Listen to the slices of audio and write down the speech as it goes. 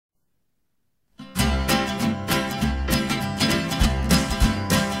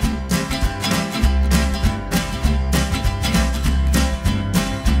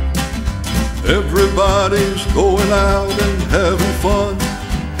everybody's going out and having fun.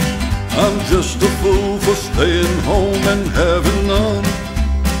 I'm just a fool for staying home and having none.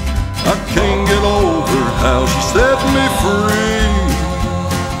 I can't get over how she set me free.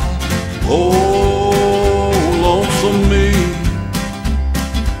 Oh, lonesome me.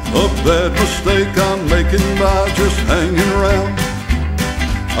 A bad mistake I'm making by just hanging around.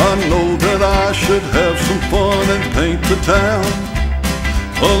 I know that I should have some fun and paint the town.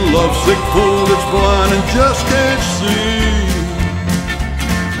 A lovesick fool that's blind and just can't see.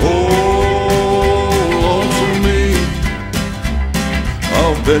 Oh, lonesome me.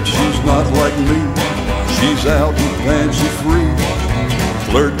 I'll bet she's not like me. She's out and fancy free,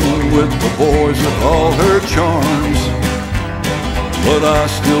 flirting with the boys with all her charms. But I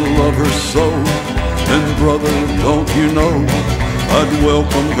still love her so, and brother, don't you know, I'd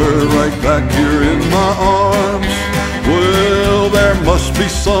welcome her right back here in my arms. Well, there must be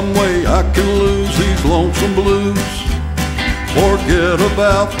some way I can lose these lonesome blues, forget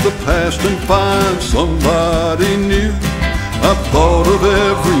about the past and find somebody new. I've thought of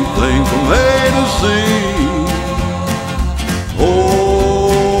everything from A to Z.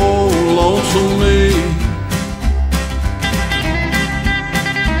 Oh, lonesome me.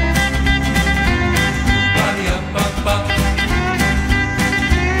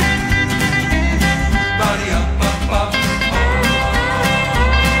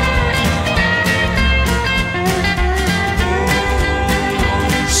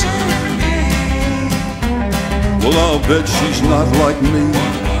 Well, I'll bet she's not like me.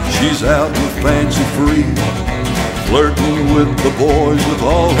 She's out and fancy free, flirting with the boys with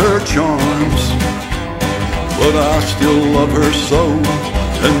all her charms. But I still love her so,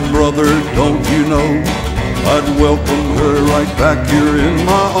 and brother, don't you know, I'd welcome her right back here in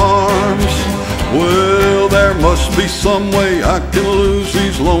my arms. Well, there must be some way I can lose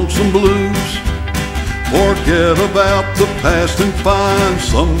these lonesome blues, forget about the past and find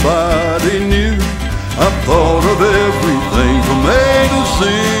somebody new. I've thought of everything from A to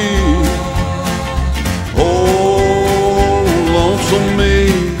Z.